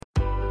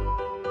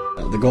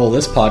The goal of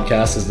this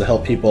podcast is to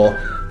help people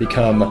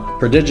become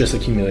prodigious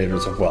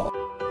accumulators of wealth.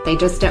 They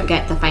just don't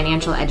get the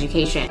financial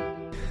education.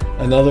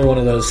 Another one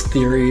of those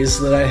theories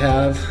that I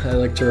have, I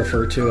like to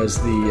refer to as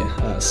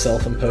the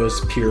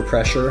self-imposed peer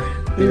pressure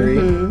theory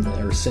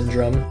or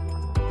syndrome.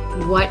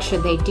 What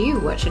should they do?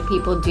 What should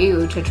people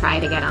do to try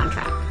to get on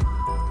track?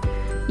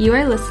 You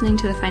are listening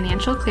to the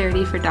Financial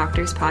Clarity for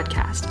Doctors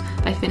podcast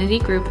by Finity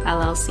Group,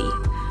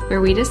 LLC, where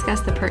we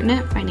discuss the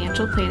pertinent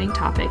financial planning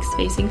topics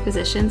facing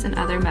physicians and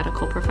other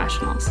medical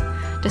professionals.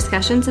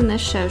 Discussions in this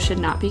show should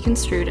not be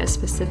construed as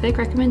specific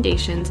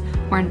recommendations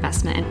or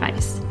investment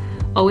advice.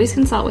 Always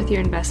consult with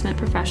your investment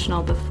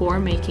professional before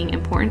making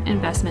important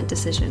investment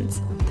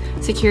decisions.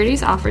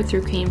 Securities offered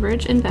through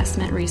Cambridge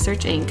Investment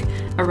Research,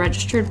 Inc., a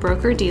registered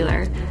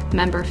broker-dealer,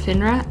 member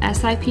FINRA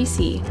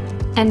SIPC.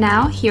 And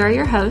now, here are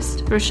your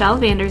hosts, Rochelle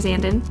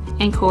Vanderzanden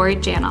and Corey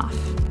Janoff.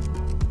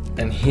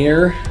 And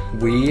here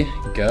we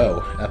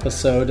go.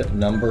 Episode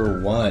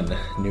number 1,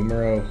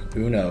 numero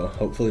uno,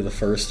 hopefully the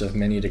first of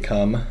many to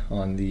come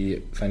on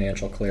the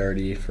Financial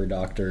Clarity for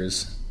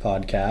Doctors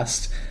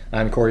podcast.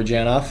 I'm Corey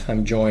Janoff.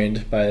 I'm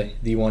joined by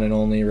the one and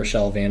only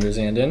Rochelle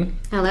Vanderzanden.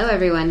 Hello,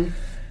 everyone.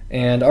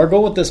 And our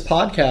goal with this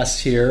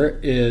podcast here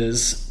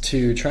is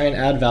to try and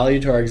add value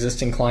to our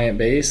existing client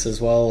base as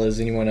well as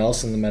anyone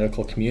else in the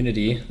medical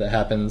community that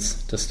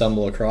happens to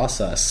stumble across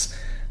us.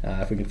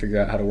 If we can figure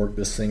out how to work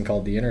this thing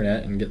called the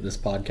internet and get this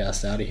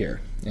podcast out of here.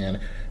 And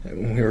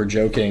we were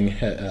joking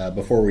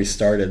before we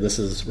started, this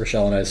is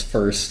Rochelle and I's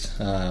first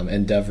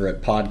endeavor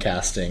at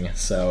podcasting.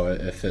 So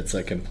if it's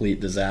a complete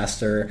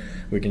disaster,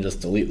 we can just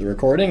delete the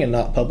recording and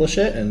not publish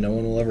it and no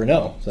one will ever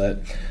know.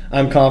 But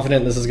I'm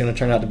confident this is going to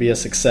turn out to be a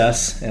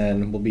success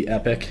and will be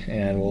epic,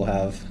 and we'll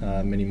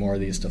have many more of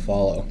these to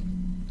follow.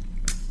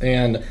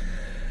 And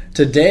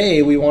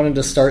today, we wanted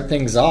to start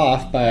things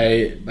off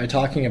by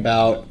talking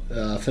about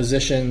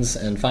physicians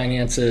and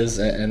finances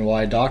and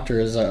why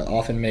doctors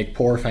often make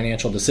poor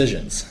financial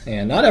decisions.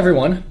 And not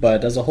everyone,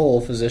 but as a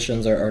whole,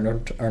 physicians are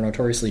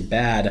notoriously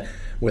bad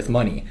with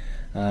money.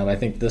 I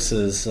think this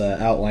is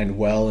outlined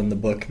well in the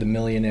book The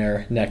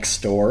Millionaire Next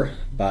Door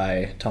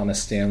by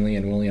Thomas Stanley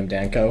and William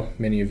Danko.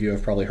 Many of you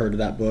have probably heard of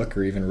that book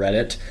or even read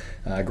it.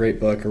 A great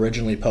book,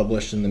 originally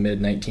published in the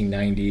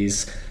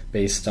mid-1990s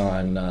based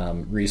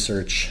on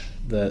research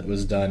that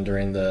was done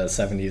during the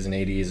 70s and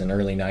 80s and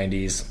early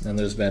 90s, and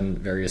there's been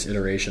various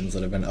iterations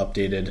that have been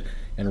updated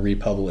and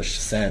republished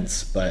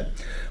since. But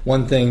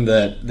one thing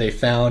that they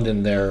found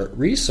in their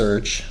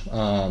research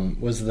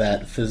was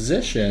that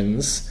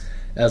physicians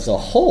as a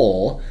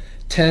whole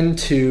tend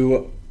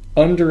to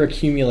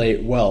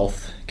underaccumulate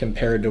wealth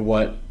compared to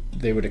what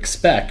they would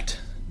expect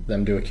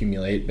them to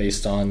accumulate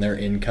based on their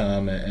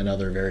income and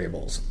other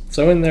variables.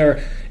 So in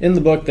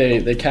the book,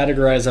 they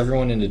categorize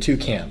everyone into two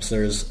camps.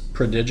 There's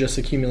prodigious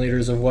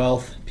accumulators of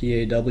wealth,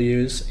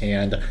 PAWs,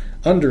 and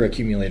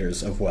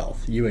underaccumulators of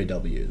wealth,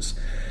 UAWs.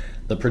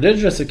 The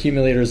prodigious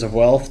accumulators of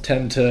wealth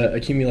tend to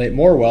accumulate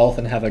more wealth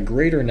and have a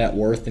greater net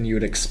worth than you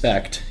would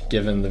expect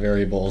given the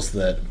variables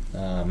that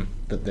are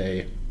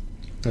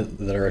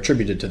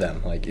attributed to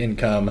them, like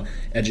income,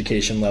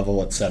 education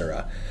level,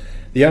 etc.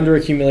 The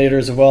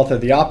underaccumulators of wealth are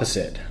the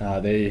opposite.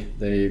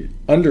 They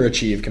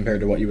underachieve compared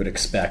to what you would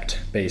expect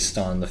based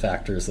on the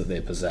factors that they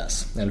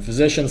possess. And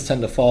physicians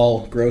tend to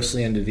fall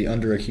grossly into the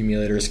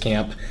underaccumulators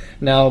camp.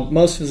 Now,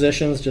 most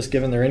physicians, just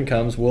given their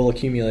incomes, will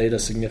accumulate a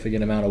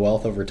significant amount of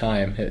wealth over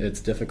time.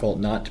 It's difficult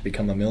not to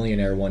become a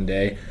millionaire one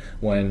day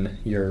when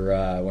your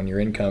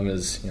income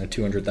is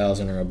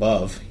 $200,000 or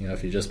above.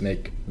 If you just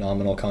make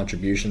nominal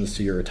contributions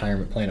to your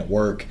retirement plan at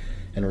work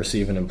and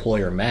receive an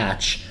employer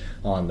match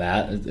on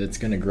that, it's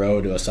going to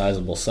grow to a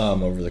sizable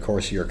sum over the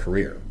course of your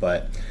career.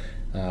 But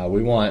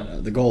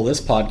the goal of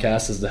this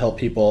podcast is to help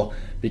people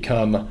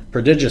become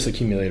prodigious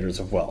accumulators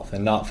of wealth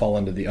and not fall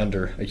into the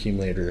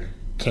under-accumulator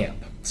camp.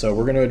 So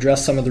we're going to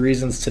address some of the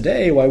reasons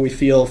today why we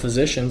feel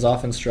physicians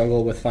often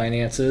struggle with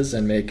finances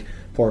and make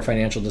poor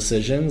financial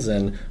decisions,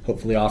 and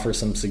hopefully offer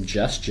some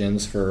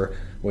suggestions for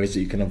ways that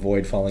you can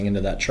avoid falling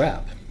into that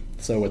trap.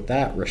 So with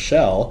that,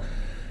 Rochelle,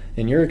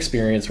 in your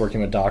experience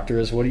working with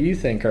doctors, what do you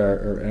think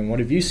and what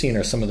have you seen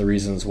are some of the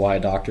reasons why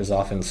doctors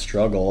often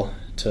struggle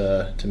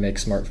to make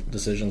smart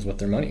decisions with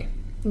their money?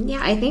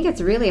 Yeah, I think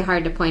it's really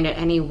hard to point at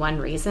any one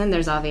reason.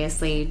 There's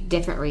obviously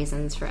different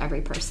reasons for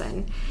every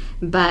person.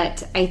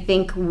 But I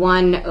think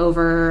one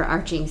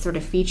overarching sort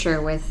of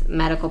feature with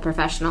medical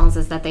professionals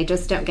is that they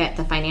just don't get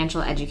the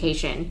financial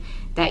education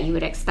that you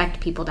would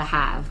expect people to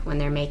have when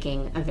they're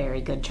making a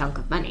very good chunk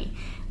of money.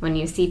 When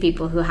you see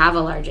people who have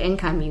a large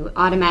income, you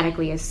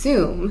automatically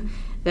assume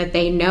that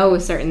they know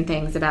certain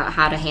things about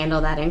how to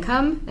handle that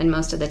income, and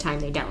most of the time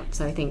they don't.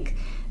 So I think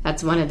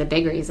that's one of the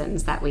big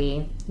reasons that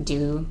we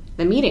do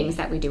the meetings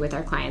that we do with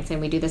our clients, and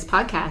we do this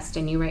podcast,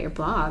 and you write your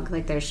blog.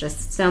 Like, there's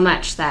just so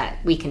much that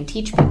we can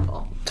teach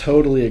people.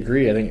 Totally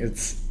agree. I think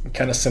it's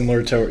kind of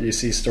similar to what you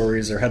see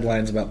stories or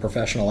headlines about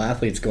professional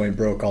athletes going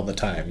broke all the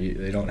time.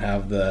 They don't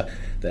have the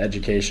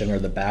education or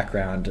the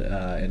background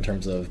in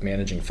terms of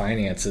managing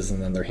finances,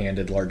 and then they're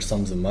handed large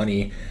sums of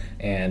money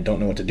and don't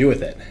know what to do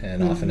with it,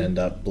 and often end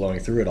up blowing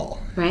through it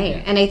all. Right.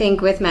 Yeah. And I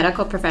think with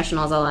medical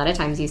professionals, a lot of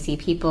times you see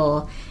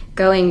people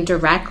going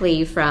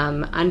directly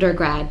from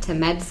undergrad to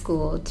med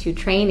school to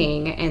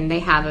training, and they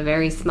have a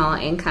very small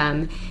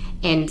income.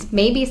 And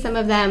maybe some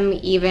of them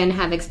even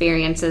have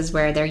experiences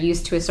where they're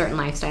used to a certain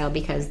lifestyle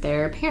because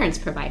their parents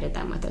provided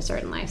them with a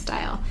certain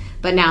lifestyle.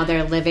 But now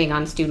they're living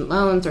on student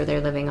loans, or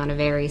they're living on a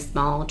very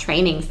small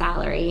training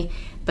salary,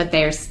 but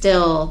they're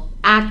still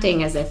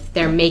acting as if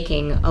they're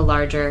making a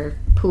larger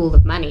pool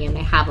of money, and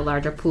they have a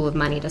larger pool of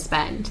money to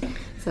spend.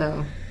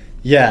 So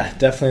yeah,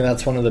 definitely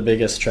that's one of the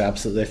biggest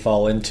traps that they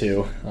fall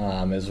into,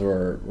 is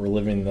we're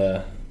living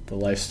the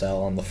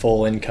lifestyle on the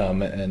full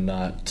income and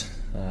not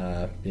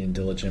being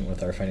diligent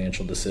with our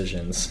financial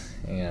decisions.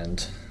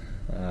 And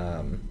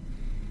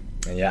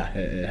yeah,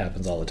 it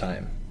happens all the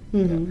time.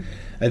 Mm-hmm.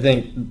 I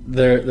think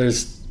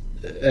there's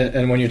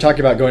and when you talk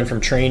about going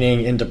from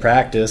training into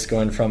practice,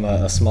 going from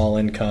a small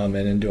income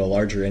and into a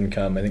larger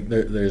income, I think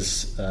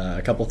there's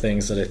a couple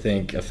things that I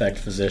think affect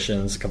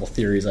physicians, a couple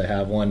theories I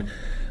have. One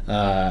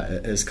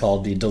is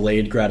called the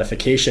delayed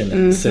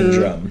gratification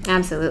syndrome.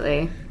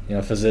 Absolutely.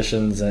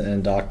 Physicians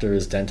and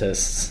doctors,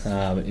 dentists,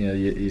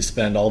 you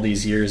spend all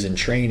these years in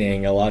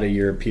training. A lot of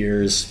your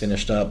peers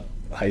finished up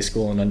high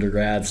school and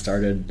undergrad,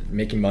 started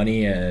making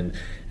money and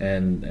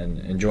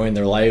enjoying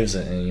their lives,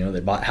 and they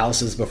bought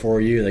houses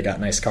before you, they got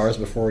nice cars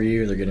before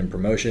you, they're getting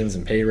promotions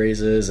and pay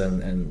raises,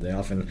 and they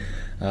often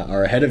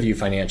are ahead of you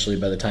financially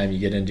by the time you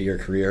get into your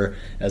career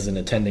as an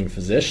attending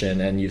physician,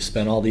 and you've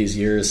spent all these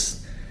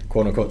years,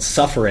 quote unquote,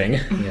 suffering,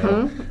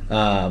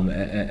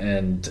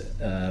 and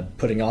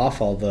putting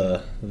off all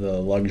the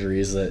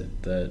luxuries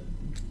that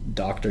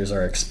doctors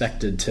are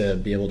expected to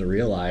be able to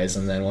realize.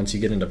 And then once you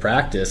get into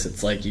practice,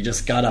 it's like you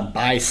just gotta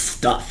buy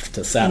stuff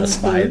to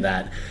satisfy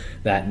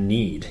that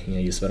need.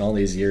 You spend all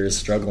these years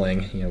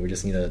struggling. We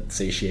just need to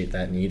satiate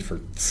that need for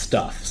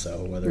stuff.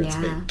 So whether it's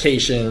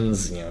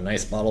vacations,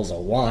 nice bottles of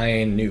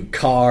wine, new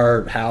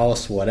car,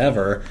 house,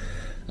 whatever.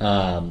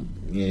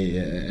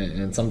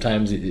 And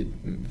sometimes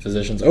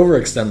physicians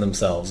overextend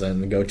themselves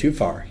and go too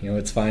far.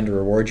 It's fine to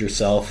reward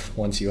yourself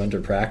once you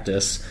enter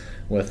practice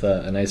with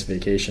a nice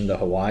vacation to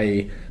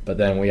Hawaii, but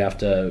then we have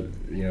to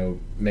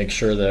make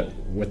sure that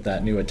with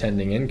that new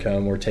attending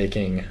income, we're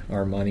taking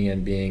our money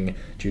and being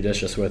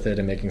judicious with it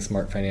and making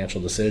smart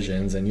financial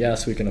decisions. And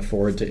yes, we can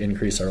afford to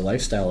increase our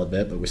lifestyle a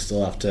bit, but we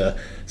still have to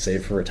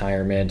save for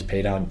retirement,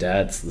 pay down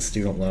debts. The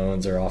student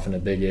loans are often a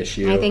big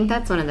issue. I think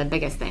that's one of the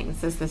biggest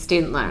things is the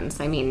student loans.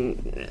 I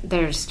mean,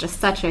 there's just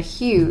such a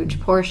huge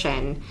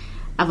portion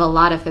of a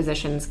lot of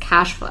physicians'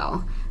 cash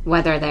flow,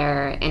 whether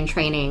they're in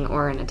training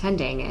or in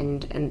attending,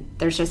 and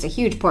there's just a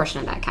huge portion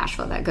of that cash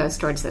flow that goes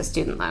towards those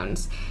student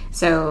loans.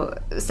 So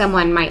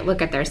someone might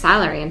look at their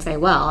salary and say,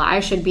 well,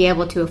 I should be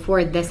able to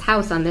afford this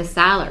house on this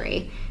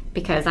salary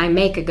because I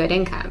make a good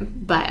income.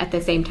 But at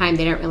the same time,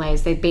 they don't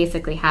realize they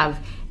basically have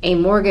a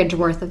mortgage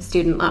worth of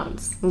student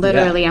loans.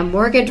 Literally a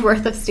mortgage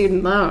worth of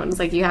student loans.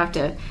 Like, you have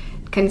to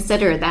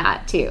consider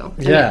that too.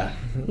 Yeah.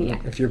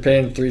 If you're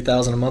paying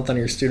 $3,000 a month on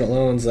your student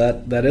loans,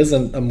 that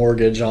isn't a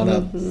mortgage on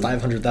a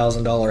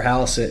 $500,000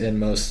 house in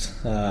most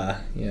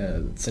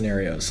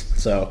scenarios.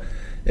 So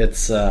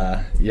it's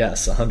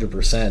yes,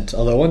 100%.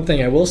 Although one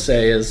thing I will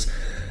say is,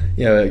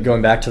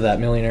 going back to that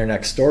Millionaire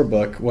Next Door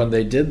book, when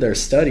they did their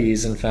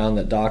studies and found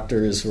that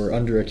doctors were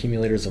under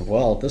accumulators of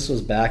wealth, this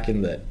was back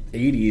in the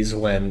 80s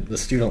when the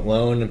student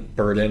loan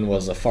burden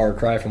was a far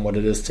cry from what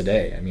it is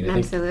today. I mean, I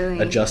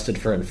think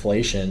adjusted for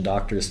inflation,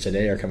 doctors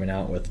today are coming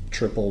out with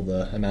triple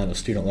the amount of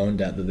student loan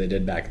debt that they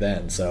did back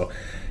then. So,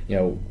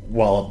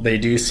 while they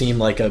do seem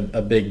like a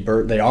big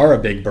burden, they are a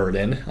big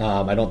burden.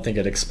 I don't think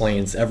it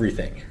explains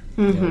everything.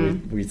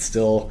 We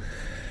still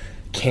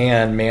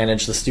can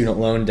manage the student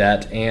loan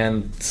debt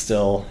and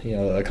still,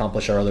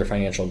 accomplish our other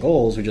financial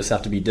goals. We just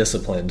have to be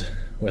disciplined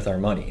with our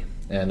money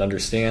and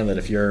understand that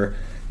if you're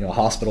a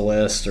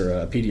hospitalist or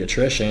a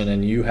pediatrician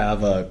and you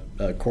have a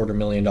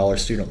 $250,000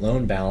 student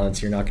loan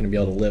balance, you're not going to be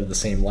able to live the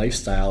same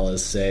lifestyle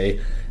as, say,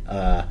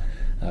 a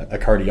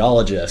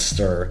cardiologist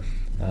or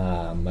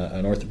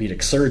an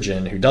orthopedic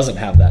surgeon who doesn't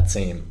have that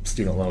same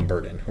student loan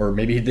burden. Or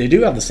maybe they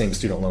do have the same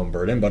student loan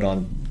burden, but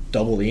on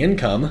double the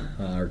income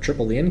or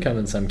triple the income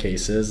in some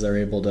cases, they're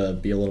able to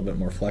be a little bit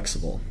more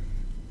flexible.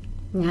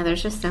 Yeah,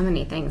 there's just so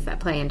many things that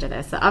play into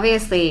this. So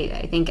obviously,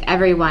 I think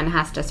everyone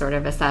has to sort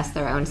of assess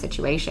their own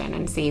situation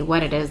and see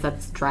what it is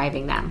that's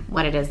driving them,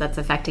 what it is that's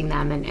affecting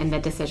them, and the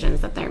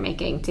decisions that they're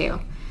making too.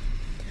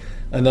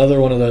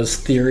 Another one of those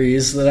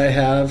theories that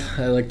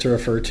I like to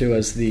refer to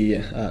as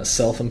the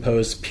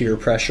self-imposed peer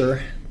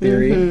pressure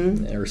theory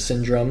or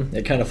syndrome.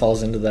 It kind of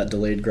falls into that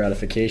delayed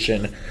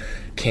gratification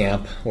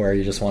camp where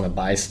you just want to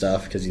buy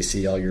stuff because you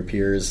see all your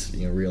peers,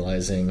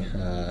 realizing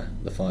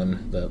the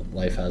fun that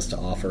life has to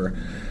offer.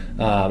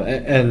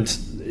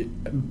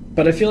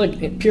 But I feel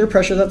like peer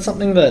pressure, that's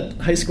something that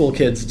high school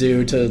kids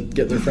do to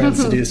get their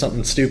friends to do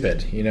something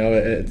stupid.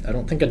 I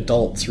don't think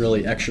adults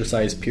really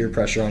exercise peer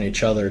pressure on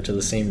each other to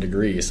the same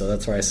degree. So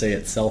that's why I say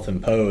it's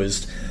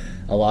self-imposed.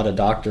 A lot of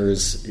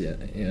doctors,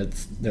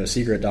 it's no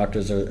secret,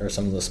 doctors are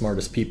some of the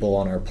smartest people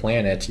on our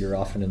planet. You're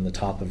often in the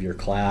top of your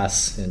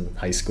class in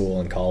high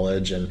school and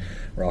college, and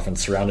we're often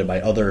surrounded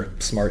by other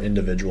smart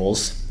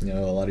individuals. A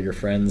lot of your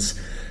friends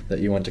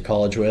that you went to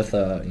college with,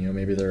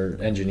 maybe they're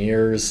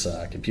engineers,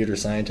 computer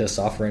scientists,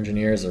 software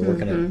engineers. They're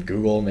working at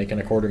Google, making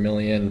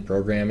 $250,000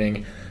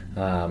 programming.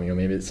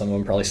 Maybe some of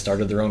them probably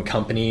started their own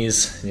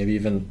companies, maybe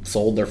even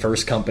sold their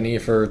first company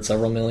for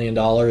several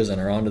 $1,000,000 and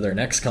are on to their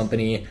next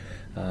company.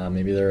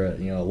 Maybe they're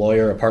a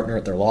lawyer, a partner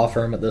at their law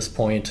firm at this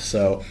point.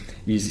 So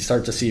you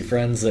start to see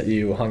friends that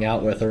you hung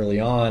out with early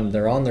on.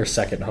 They're on their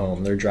second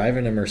home. They're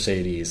driving a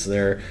Mercedes.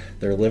 They're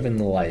living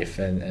the life,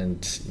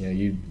 and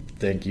you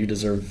think you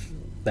deserve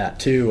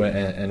that too,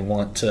 and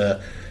want to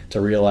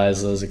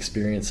realize those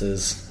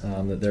experiences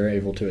that they're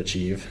able to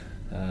achieve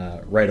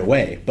right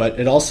away. But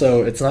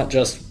it's not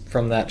just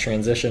from that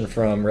transition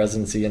from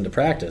residency into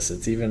practice.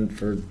 It's even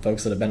for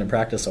folks that have been in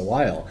practice a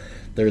while.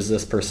 There's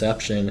this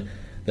perception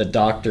that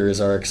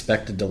doctors are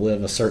expected to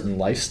live a certain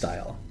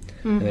lifestyle.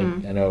 I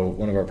know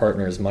one of our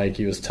partners, Mike,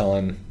 he was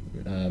telling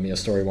me a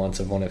story once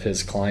of one of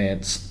his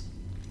clients.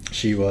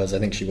 I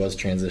think she was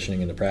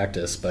transitioning into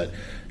practice, but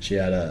she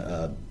had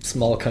a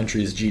small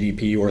country's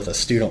GDP worth of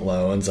student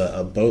loans,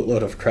 a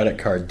boatload of credit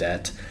card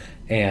debt,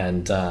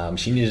 and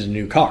she needed a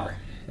new car.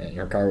 And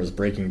her car was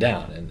breaking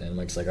down, and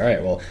Mike's like, all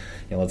right, well,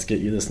 let's get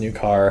you this new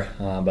car,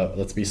 but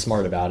let's be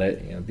smart about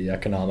it. Be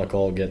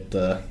economical, get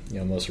the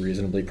most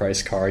reasonably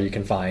priced car you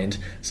can find,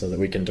 so that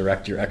we can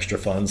direct your extra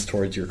funds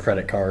towards your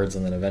credit cards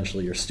and then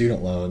eventually your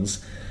student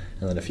loans.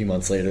 And then a few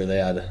months later, they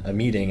had a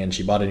meeting, and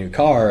she bought a new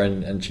car,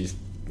 and she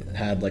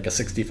had like a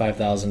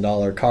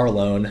 $65,000 car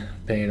loan,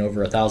 paying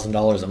over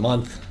 $1,000 a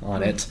month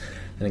on it.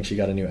 I think she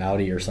got a new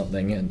Audi or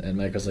something, and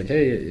Mike was like,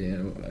 hey,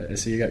 I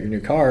see you got your new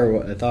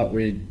car. I thought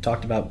we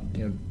talked about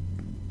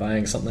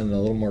buying something a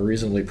little more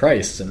reasonably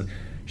priced. And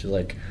she's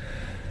like,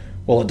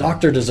 well, a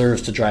doctor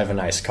deserves to drive a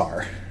nice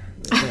car.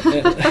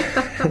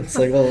 It's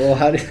like, well,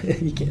 how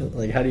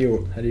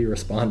do you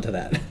respond to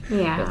that?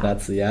 Yeah, if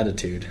that's the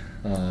attitude.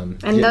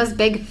 Those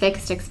big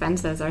fixed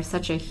expenses are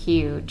such a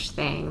huge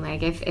thing.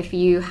 Like if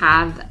you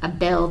have a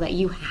bill that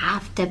you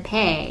have to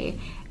pay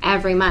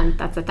every month,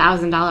 that's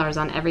 $1,000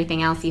 on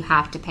everything else you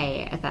have to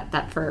pay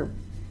that for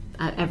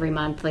every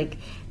month. Like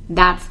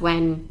that's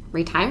when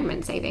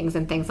retirement savings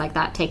and things like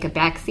that take a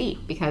back seat,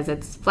 because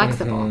it's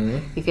flexible.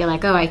 You feel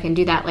like, I can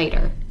do that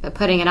later, but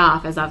putting it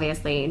off is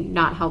obviously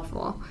not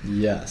helpful.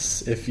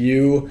 Yes, if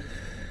you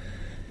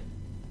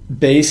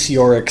base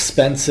your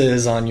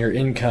expenses on your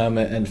income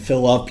and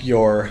fill up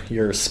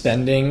your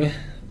spending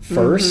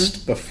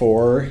first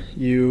before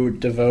you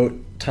devote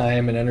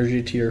time and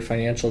energy to your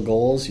financial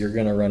goals, you're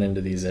going to run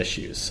into these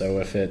issues. So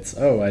if it's,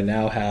 I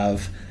now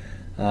have,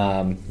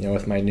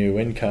 with my new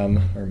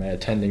income or my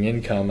attending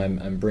income,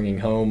 I'm bringing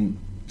home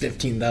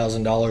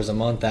 $15,000 a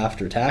month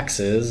after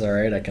taxes. All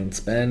right, I can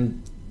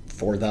spend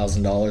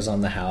 $4,000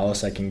 on the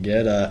house. I can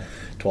get a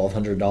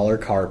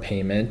 $1,200 car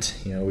payment.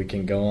 We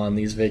can go on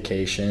these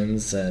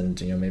vacations, and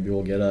maybe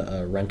we'll get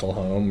a rental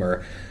home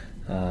or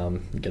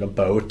get a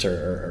boat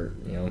or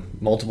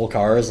multiple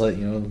cars. Like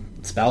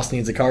spouse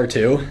needs a car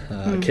too.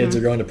 Kids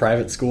are going to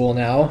private school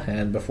now,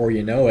 and before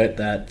you know it,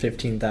 that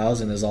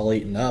 $15,000 is all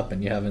eaten up,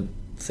 and you haven't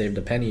saved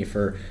a penny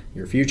for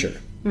your future.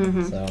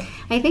 So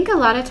I think a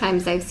lot of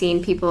times I've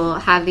seen people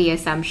have the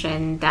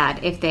assumption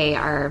that if they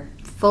are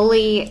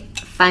fully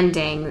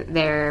funding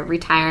their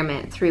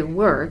retirement through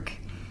work,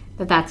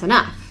 that's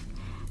enough.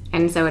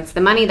 And so it's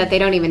the money that they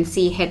don't even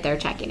see hit their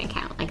checking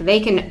account. Like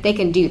they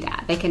can do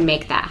that. They can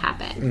make that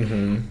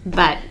happen.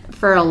 But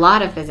for a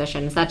lot of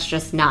physicians, that's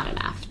just not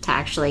enough to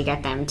actually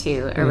get them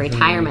to a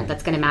retirement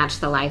that's going to match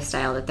the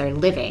lifestyle that they're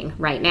living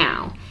right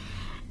now.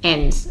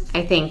 And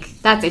I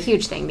think that's a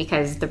huge thing,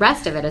 because the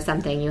rest of it is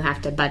something you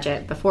have to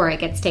budget before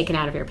it gets taken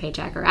out of your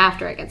paycheck or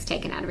after it gets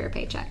taken out of your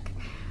paycheck.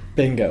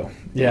 Bingo.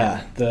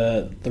 Yeah,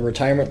 the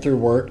retirement through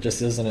work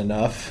just isn't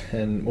enough,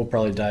 and we'll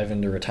probably dive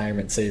into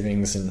retirement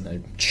savings, and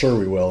I'm sure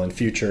we will in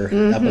future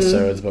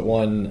episodes, but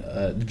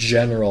one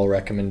general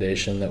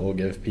recommendation that we'll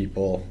give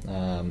people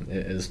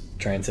is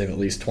try and save at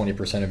least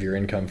 20% of your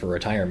income for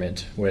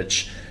retirement,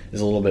 which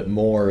is a little bit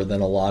more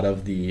than a lot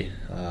of the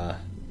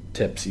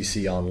tips you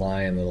see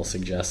online that'll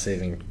suggest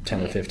saving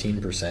 10 or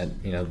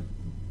 15%.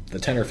 The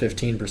 10 or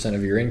 15%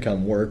 of your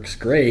income works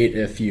great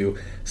if you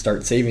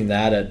start saving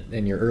that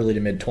in your early to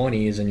mid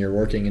 20s and you're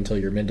working until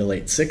your mid to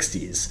late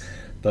 60s.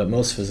 But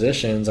most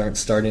physicians aren't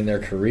starting their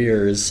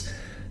careers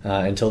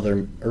until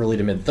their early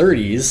to mid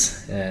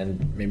 30s,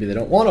 and maybe they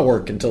don't want to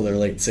work until their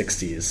late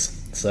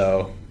 60s.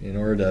 So in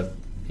order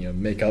to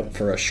make up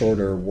for a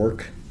shorter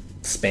work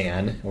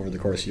span over the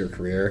course of your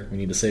career. We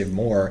need to save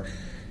more.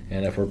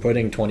 And if we're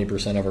putting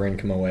 20% of our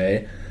income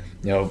away,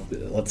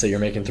 let's say you're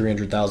making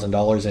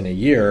 $300,000 in a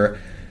year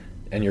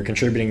and you're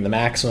contributing the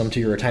maximum to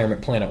your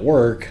retirement plan at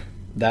work,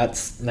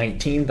 that's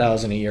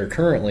 $19,000 a year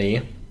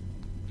currently,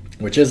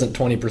 which isn't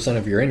 20%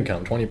 of your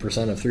income. 20%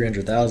 of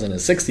 $300,000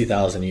 is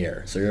 $60,000 a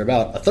year. So you're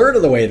about a third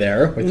of the way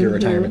there with your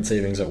retirement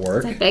savings at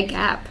work. It's a big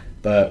gap.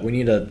 But we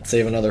need to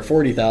save another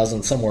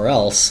 $40,000 somewhere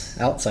else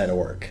outside of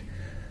work.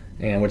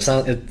 And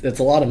it's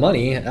a lot of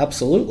money,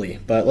 absolutely.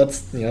 But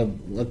let's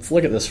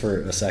look at this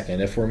for a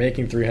second. If we're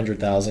making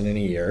 $300,000 in a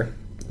year,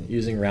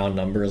 using round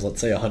numbers, let's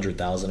say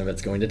 $100,000 of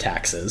it's going to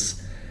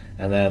taxes,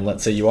 and then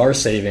let's say you are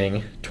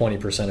saving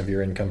 20% of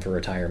your income for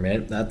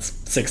retirement, that's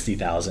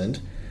 $60,000.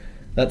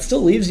 That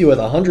still leaves you with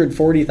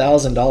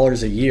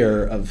 $140,000 a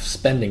year of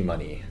spending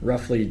money,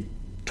 roughly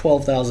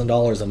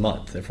 $12,000 a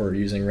month if we're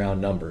using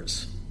round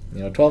numbers.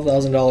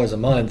 $12,000 a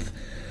month.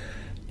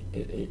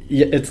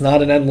 It's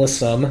not an endless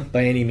sum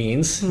by any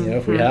means.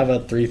 If we have a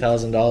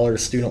 $3,000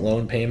 student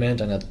loan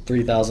payment and a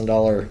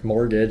 $3,000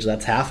 mortgage,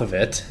 that's half of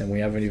it, and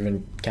we haven't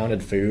even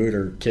counted food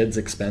or kids'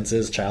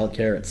 expenses,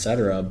 childcare,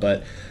 etc.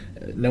 But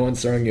no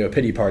one's throwing you a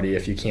pity party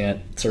if you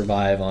can't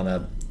survive on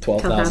a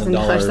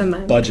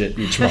 $12,000 budget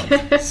each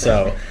month.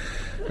 So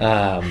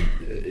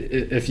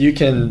if you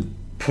can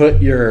put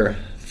your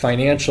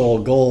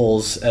financial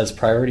goals as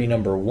priority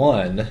number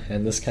one,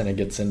 and this kind of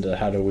gets into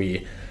how do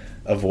we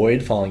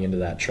avoid falling into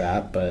that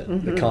trap, but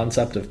the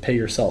concept of pay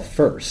yourself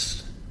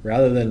first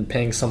rather than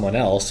paying someone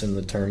else in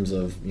the terms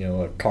of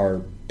a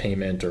car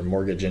payment or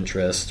mortgage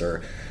interest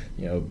or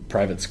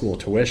private school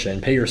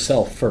tuition. Pay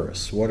yourself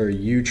first. What are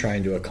you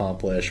trying to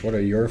accomplish? What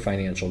are your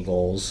financial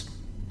goals?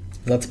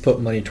 Let's put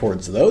money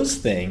towards those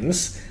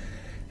things,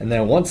 and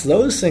then once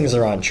those things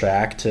are on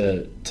track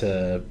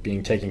to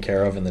being taken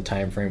care of in the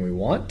time frame we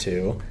want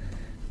to,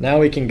 now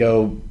we can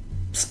go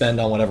spend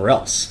on whatever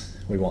else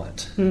we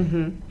want.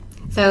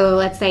 So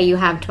let's say you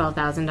have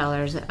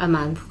 $12,000 a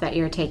month that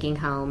you're taking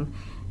home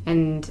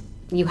and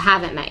you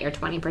haven't met your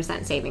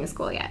 20% savings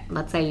goal yet.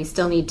 Let's say you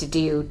still need to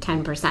do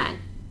 10%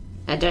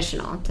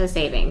 additional to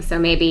savings. So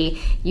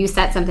maybe you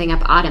set something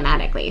up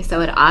automatically.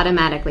 So it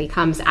automatically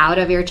comes out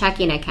of your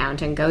checking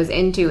account and goes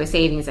into a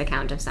savings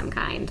account of some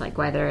kind, like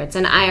whether it's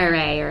an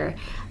IRA or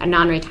a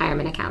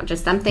non-retirement account,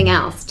 just something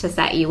else to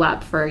set you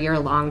up for your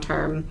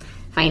long-term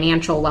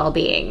financial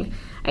well-being.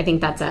 I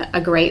think that's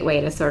a great way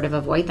to sort of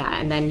avoid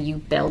that. And then you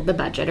build the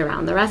budget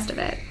around the rest of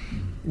it.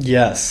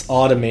 Yes,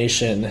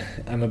 automation.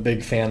 I'm a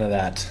big fan of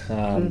that.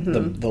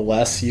 The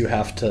less you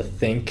have to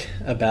think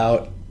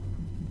about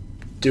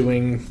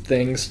doing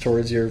things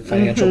towards your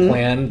financial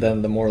plan,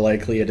 then the more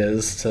likely it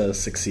is to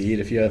succeed.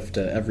 If you have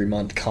to every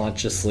month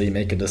consciously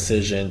make a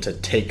decision to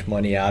take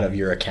money out of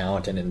your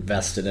account and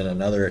invest it in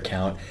another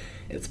account,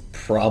 it's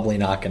probably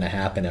not going to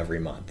happen every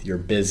month. You're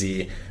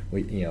busy.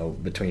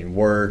 Between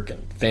work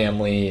and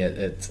family,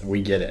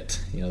 we get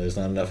it. There's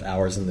not enough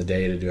hours in the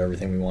day to do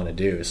everything we want to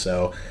do.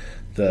 So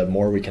the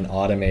more we can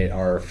automate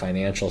our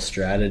financial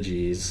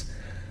strategies,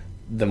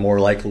 the more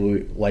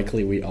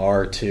likely we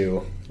are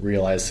to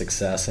realize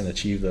success and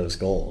achieve those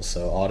goals.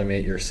 So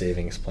automate your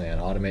savings plan,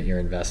 automate your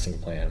investing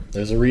plan.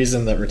 There's a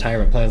reason that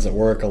retirement plans at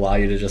work allow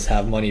you to just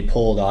have money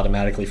pulled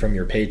automatically from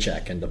your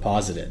paycheck and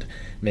deposited.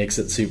 Makes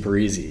it super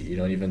easy. You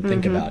don't even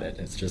think about it.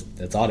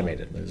 It's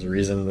automated. There's a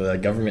reason the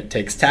government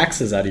takes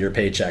taxes out of your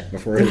paycheck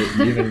before you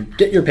even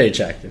get your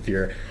paycheck if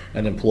you're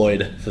an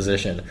employed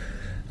physician.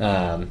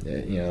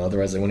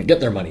 Otherwise they wouldn't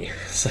get their money.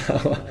 So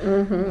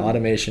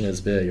automation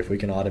is big. If we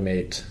can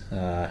automate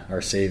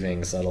our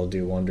savings, that'll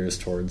do wonders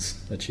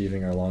towards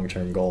achieving our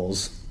long-term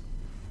goals.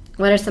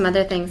 What are some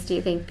other things do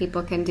you think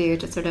people can do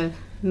to sort of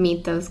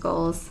meet those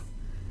goals?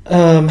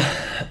 I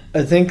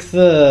think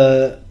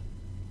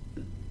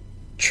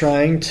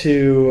trying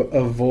to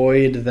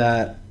avoid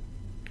that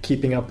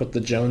keeping up with the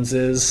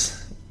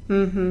Joneses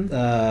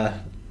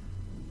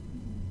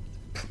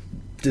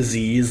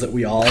disease that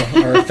we all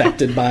are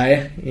affected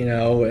by.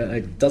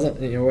 It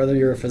doesn't, whether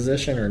you're a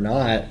physician or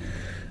not,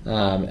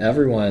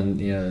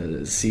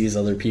 everyone sees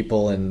other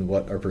people in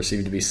what are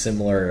perceived to be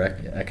similar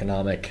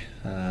economic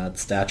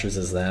statures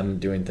as them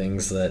doing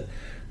things that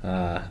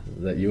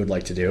you would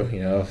like to do.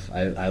 If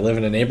I live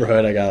in a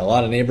neighborhood, I got a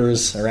lot of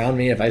neighbors around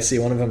me. If I see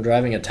one of them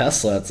driving a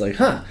Tesla, it's like,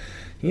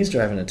 he's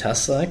driving a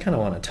Tesla, I kind of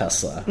want a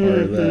Tesla.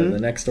 Or the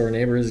next door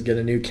neighbors get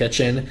a new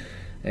kitchen,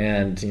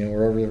 and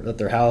we're over at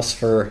their house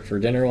for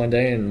dinner one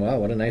day, and wow,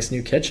 what a nice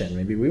new kitchen.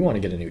 Maybe we want to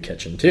get a new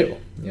kitchen too.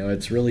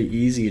 It's really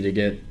easy to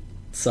get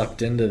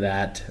sucked into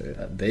that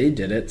they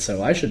did it,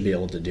 so I should be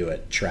able to do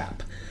it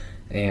trap.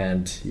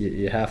 And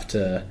you have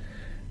to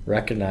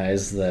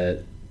recognize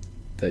that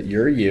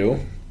you're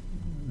you,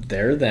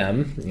 they're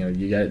them.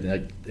 You got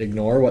to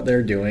ignore what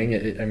they're doing.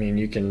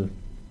 You can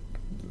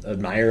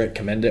admire it,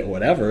 commend it,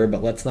 whatever,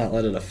 but let's not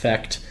let it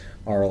affect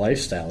our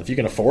lifestyle. If you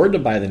can afford to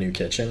buy the new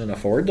kitchen and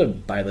afford to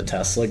buy the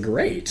Tesla,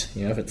 great.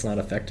 If it's not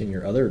affecting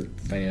your other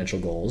financial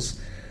goals.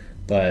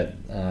 But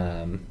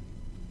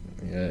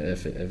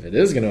if it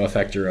is going to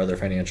affect your other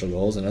financial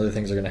goals and other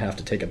things are going to have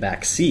to take a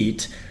back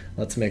seat,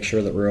 let's make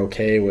sure that we're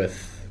okay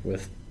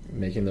with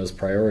making those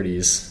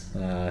priorities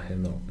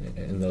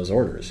in those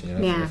orders.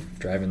 If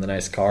driving the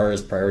nice car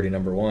is priority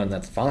number one,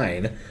 that's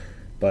fine.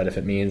 But if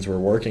it means we're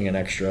working an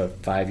extra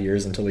 5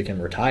 years until we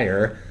can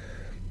retire,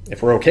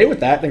 if we're okay with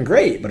that, then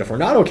great. But if we're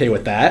not okay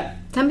with that,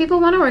 some people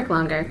want to work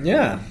longer.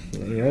 Yeah,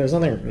 there's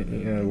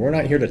nothing. We're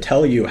not here to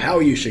tell you how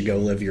you should go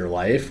live your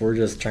life. We're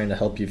just trying to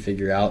help you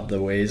figure out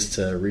the ways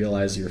to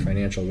realize your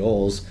financial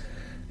goals.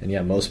 And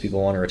yeah, most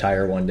people want to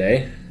retire one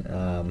day.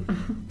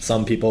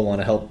 Some people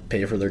want to help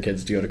pay for their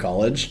kids to go to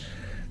college.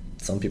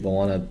 Some people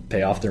want to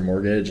pay off their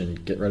mortgage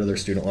and get rid of their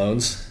student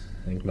loans.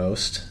 I think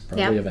most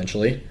probably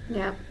eventually.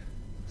 Yeah.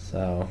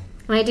 So.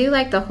 And I do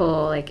like the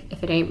whole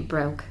if it ain't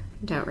broke,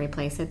 don't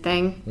replace it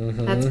thing.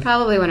 Mm-hmm. That's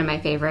probably one of my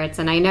favorites.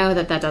 And I know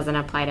that doesn't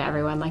apply to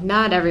everyone.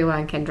 Not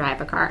everyone can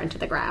drive a car into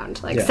the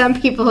ground. Some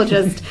people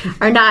just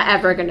are not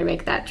ever going to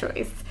make that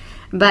choice.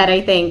 But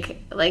I think,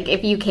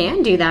 if you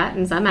can do that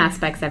in some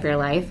aspects of your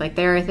life,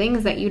 there are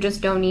things that you just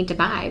don't need to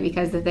buy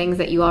because the things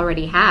that you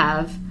already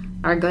have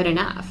are good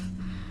enough.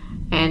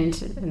 And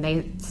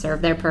they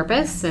serve their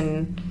purpose.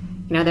 And,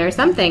 there are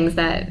some things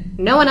that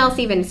no one else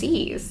even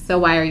sees. So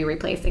why are you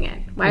replacing it?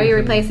 Why are you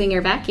replacing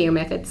your vacuum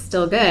if it's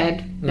still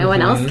good? No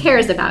one else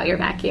cares about your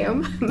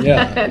vacuum.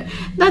 Yeah.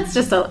 That's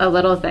just a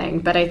little thing.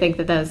 But I think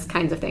that those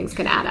kinds of things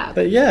can add up.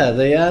 But yeah,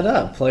 they add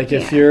up.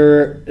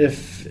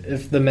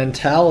 If the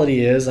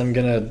mentality is I'm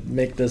going to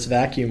make this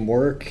vacuum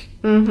work,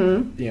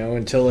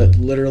 until it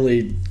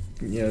literally,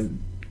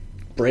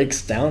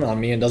 breaks down on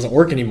me and doesn't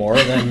work anymore,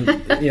 then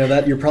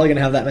that you're probably going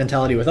to have that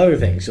mentality with other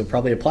things. You'll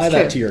probably apply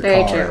that to your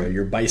car,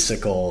 your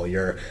bicycle,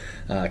 your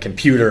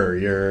computer,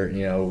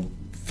 your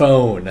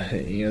phone.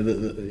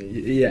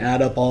 You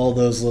add up all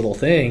those little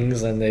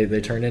things and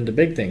they turn into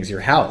big things.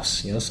 Your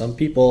house. Some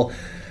people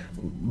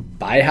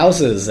buy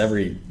houses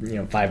every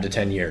 5 to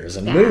 10 years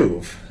and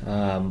move.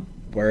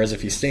 Whereas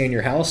if you stay in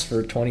your house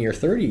for 20 or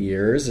 30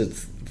 years,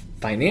 it's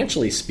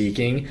financially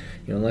speaking,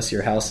 unless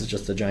your house is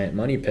just a giant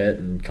money pit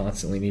and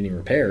constantly needing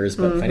repairs,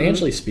 but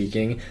financially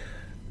speaking,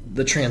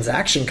 the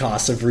transaction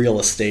costs of real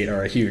estate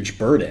are a huge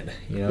burden.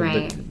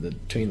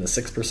 Between the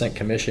 6%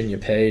 commission you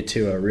pay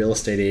to a real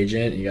estate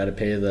agent, you got to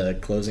pay the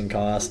closing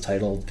costs,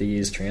 title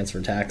fees, transfer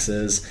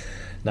taxes.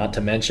 Not to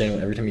mention,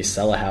 every time you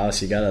sell a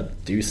house, you got to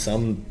do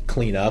some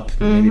cleanup,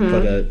 maybe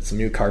put some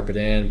new carpet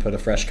in, put a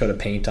fresh coat of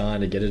paint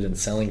on to get it in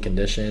selling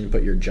condition,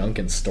 put your junk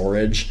in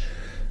storage.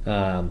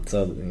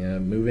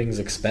 Moving's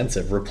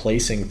expensive.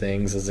 Replacing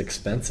things is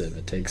expensive.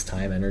 It takes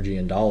time, energy,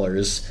 and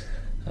dollars,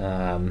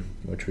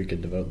 which we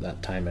could devote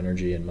that time,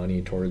 energy, and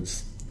money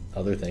towards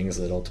other things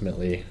that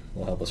ultimately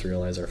will help us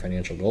realize our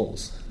financial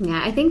goals.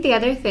 Yeah, I think the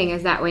other thing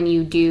is that when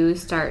you do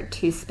start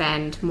to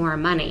spend more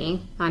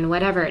money on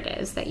whatever it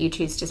is that you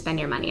choose to spend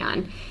your money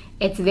on,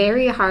 it's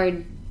very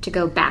hard to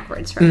go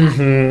backwards from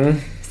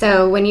that.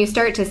 So when you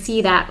start to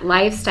see that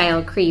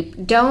lifestyle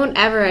creep, don't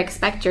ever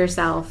expect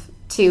yourself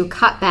to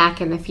cut back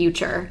in the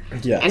future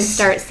and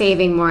start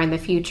saving more in the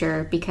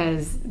future,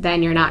 because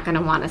then you're not going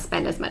to want to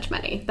spend as much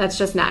money. That's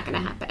just not going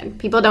to happen.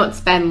 People don't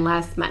spend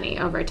less money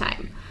over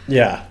time.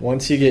 Yeah,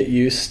 once you get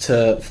used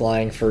to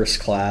flying first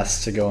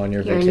class to go on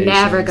your vacations, you're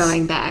never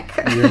going back.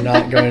 You're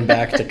not going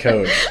back to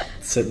coach.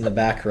 Sit in the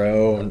back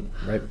row and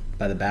right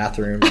by the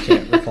bathroom. You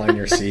can't recline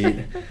your seat.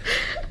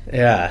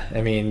 Yeah,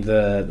 I mean,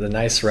 the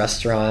nice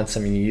restaurants,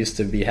 you used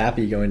to be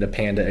happy going to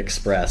Panda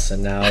Express,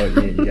 and now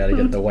you got to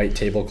get the white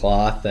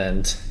tablecloth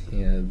and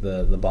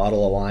the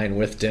bottle of wine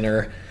with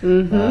dinner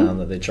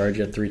that they charge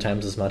you 3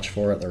 times as much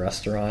for at the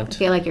restaurant. I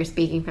feel like you're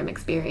speaking from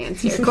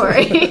experience here,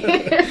 Corey.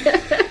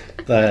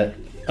 But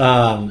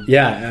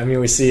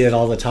we see it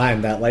all the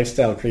time, that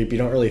lifestyle creep. You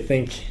don't really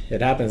think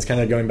it happens.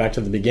 Kind of going back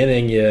to the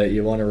beginning,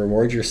 you want to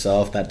reward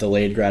yourself, that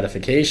delayed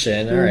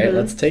gratification. All right,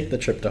 let's take the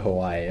trip to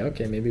Hawaii.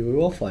 Okay, maybe we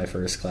will fly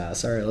first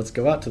class. All right, let's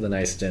go out to the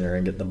nice dinner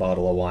and get the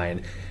bottle of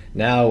wine.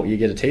 Now you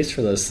get a taste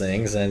for those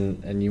things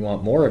and you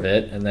want more of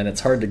it, and then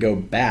it's hard to go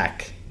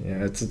back.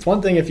 It's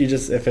one thing if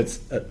it's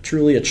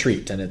truly a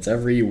treat and it's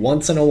every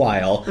once in a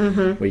while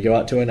we go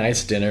out to a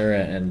nice dinner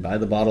and buy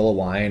the bottle of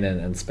wine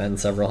and spend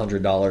several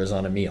 $100s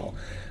on a meal.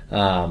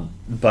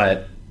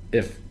 But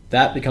if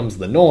that becomes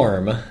the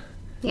norm,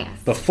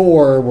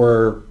 before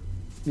we're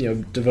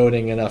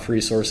devoting enough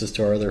resources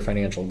to our other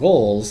financial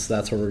goals,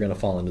 that's where we're going to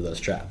fall into those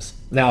traps.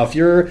 Now, if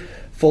you're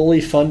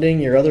fully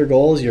funding your other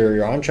goals,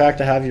 you're on track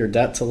to have your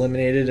debts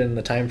eliminated in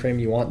the time frame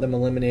you want them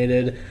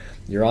eliminated,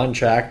 you're on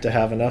track to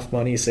have enough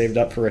money saved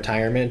up for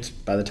retirement.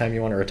 By the time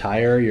you want to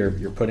retire, you're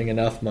putting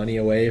enough money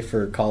away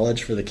for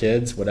college for the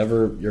kids,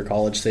 whatever your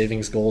college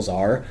savings goals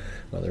are,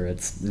 whether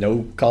it's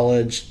no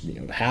college,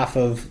 half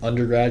of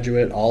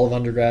undergraduate, all of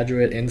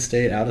undergraduate,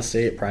 in-state,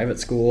 out-of-state, private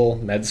school,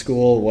 med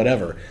school,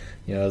 whatever.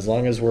 As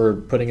long as we're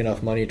putting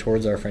enough money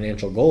towards our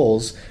financial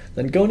goals,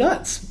 then go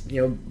nuts.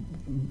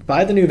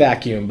 Buy the new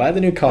vacuum, buy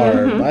the new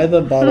car, buy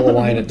the bottle of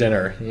wine at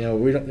dinner.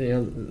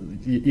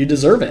 You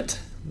deserve it.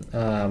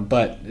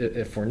 But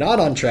if we're not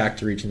on track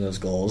to reaching those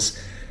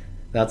goals,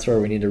 that's where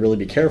we need to really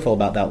be careful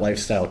about that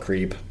lifestyle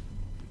creep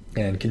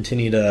and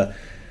continue to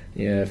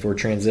if we're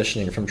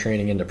transitioning from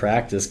training into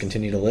practice,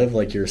 continue to live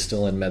like you're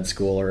still in med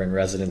school or in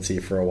residency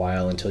for a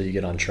while until you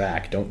get on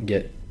track. Don't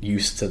get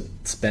used to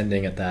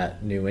spending at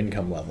that new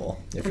income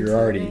level. If you're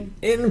already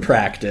in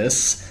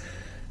practice,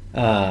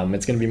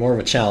 it's going to be more of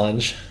a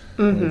challenge.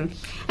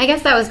 Mm-hmm. I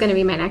guess that was going to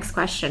be my next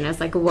question, is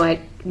like,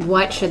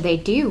 what should they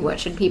do? What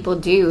should people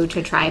do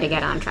to try to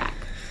get on track?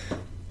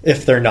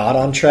 If they're not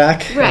on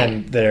track, right,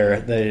 and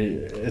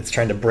it's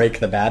trying to break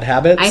the bad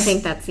habits. I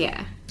think that's,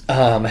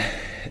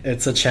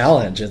 it's a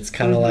challenge. It's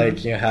kind of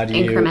like, how do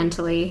you...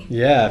 incrementally.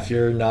 Yeah, if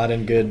you're not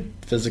in good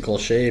physical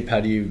shape, how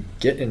do you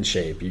get in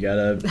shape? You got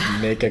to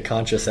make a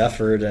conscious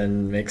effort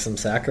and make some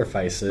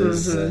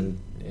sacrifices. And,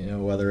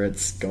 whether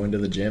it's going to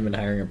the gym and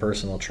hiring a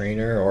personal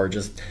trainer or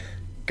just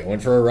going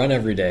for a run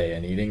every day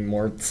and eating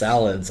more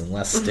salads and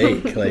less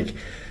steak. Like,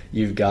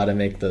 you've got to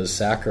make those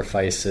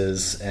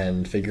sacrifices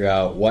and figure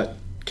out what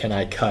can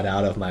I cut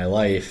out of my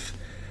life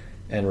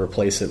and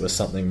replace it with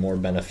something more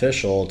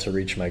beneficial to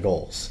reach my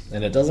goals.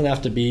 And it doesn't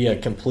have to be a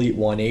complete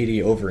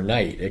 180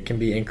 overnight. It can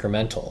be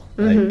incremental.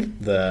 Like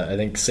I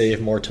think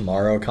Save More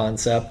Tomorrow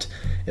concept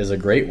is a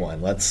great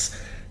one. Let's,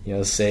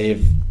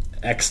 save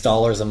X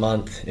dollars a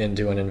month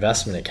into an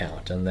investment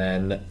account, and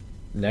then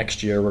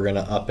next year we're going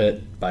to up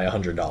it by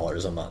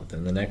 $100 a month,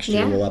 and the next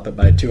year we'll up it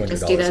by $200 a month.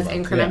 Just do those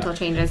incremental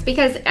changes.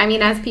 Because,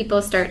 as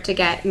people start to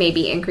get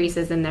maybe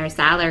increases in their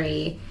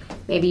salary,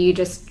 maybe you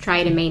just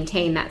try to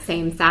maintain that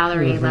same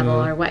salary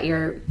level or what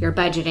you're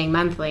budgeting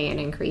monthly and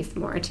increase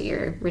more to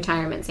your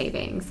retirement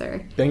savings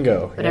or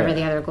whatever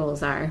the other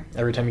goals are.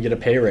 Every time you get a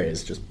pay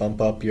raise, just bump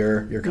up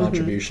your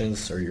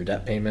contributions or your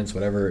debt payments,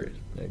 whatever,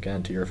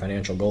 again, to your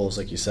financial goals,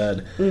 like you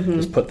said.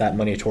 Just put that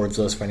money towards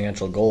those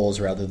financial goals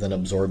rather than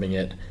absorbing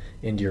it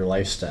into your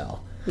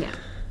lifestyle.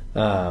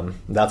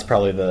 That's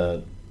probably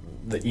the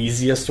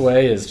easiest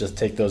way, is just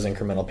take those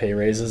incremental pay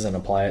raises and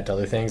apply it to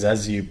other things.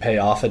 As you pay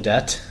off a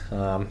debt,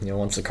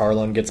 once the car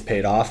loan gets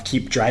paid off,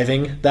 keep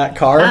driving that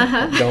car.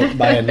 Don't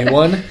buy a new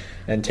one,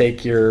 and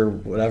take your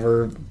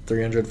whatever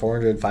 $300,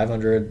 $400,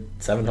 $500,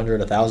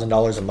 $700,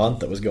 $1,000 a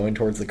month that was going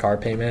towards the car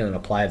payment and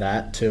apply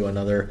that to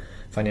another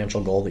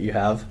financial goal that you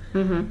have,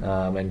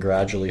 and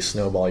gradually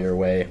snowball your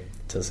way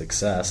to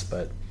success.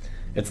 But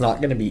it's not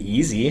going to be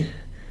easy.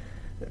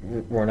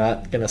 We're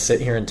not going to sit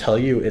here and tell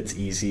you it's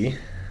easy.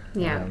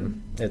 I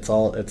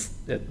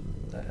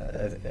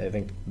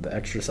think the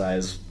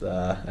exercise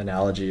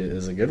analogy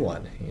is a good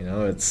one.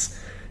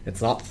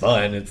 It's not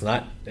fun. It's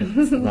not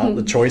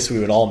the choice we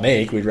would all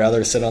make. We'd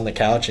rather sit on the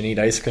couch and eat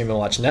ice cream and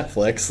watch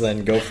Netflix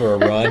than go for a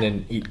run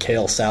and eat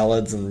kale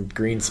salads and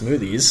green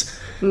smoothies.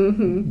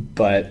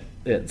 But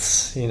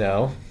it's, it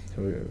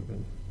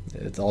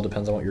all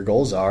depends on what your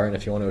goals are, and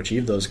if you want to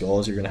achieve those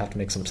goals, you're going to have to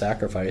make some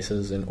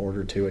sacrifices in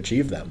order to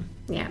achieve them.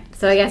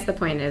 So I guess the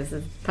point is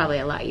it's probably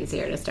a lot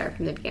easier to start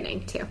from the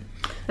beginning too.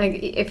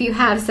 Like, if you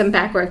have some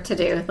back work to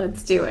do,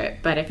 let's do it.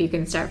 But if you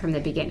can start from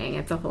the beginning,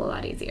 it's a whole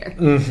lot easier.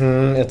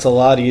 It's a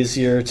lot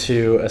easier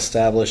to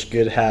establish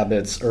good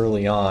habits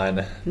early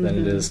on than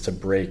it is to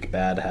break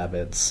bad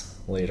habits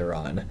later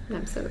on.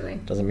 Absolutely.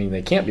 Doesn't mean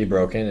they can't be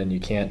broken and you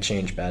can't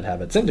change bad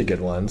habits into good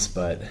ones,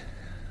 but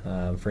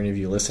for any of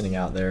you listening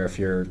out there, if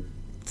you're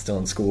still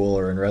in school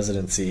or in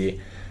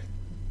residency,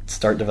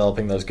 start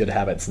developing those good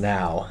habits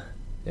now.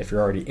 If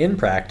you're already in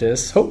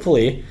practice,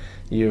 hopefully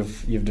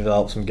you've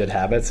developed some good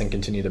habits and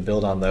continue to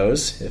build on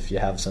those. If you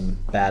have some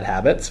bad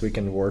habits, we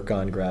can work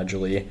on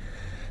gradually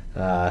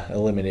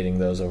eliminating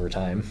those over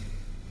time.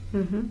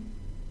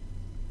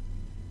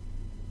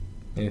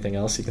 Anything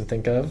else you can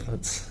think of?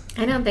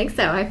 I don't think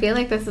so. I feel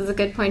like this is a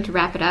good point to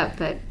wrap it up,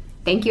 but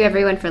thank you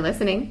everyone for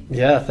listening.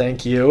 Yeah,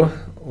 thank you.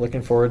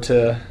 Looking forward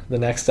to the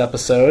next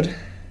episode,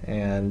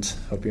 and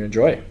hope you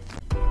enjoy.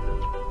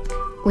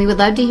 We would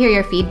love to hear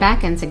your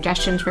feedback and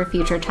suggestions for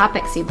future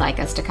topics you'd like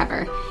us to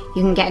cover.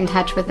 You can get in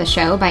touch with the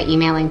show by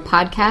emailing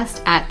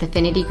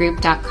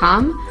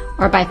podcast@thefinitygroup.com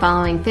or by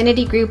following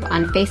Finity Group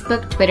on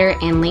Facebook, Twitter,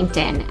 and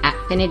LinkedIn at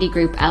Finity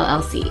Group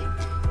LLC.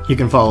 You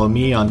can follow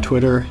me on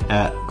Twitter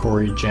at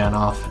Corey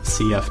Janoff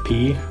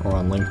CFP, or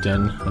on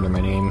LinkedIn under my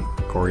name,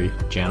 Corey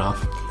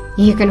Janoff.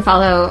 You can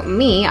follow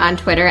me on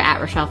Twitter at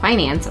Rochelle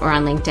Finance, or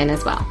on LinkedIn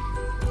as well.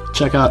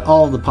 Check out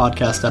all the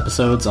podcast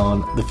episodes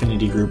on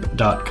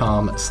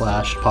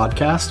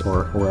thefinitygroup.com/podcast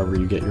or wherever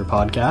you get your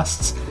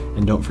podcasts.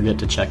 And don't forget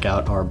to check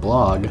out our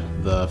blog,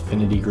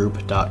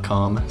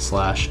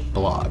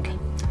 thefinitygroup.com/blog.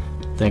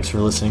 Thanks for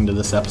listening to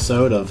this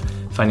episode of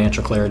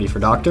Financial Clarity for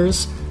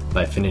Doctors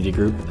by Finity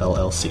Group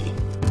LLC.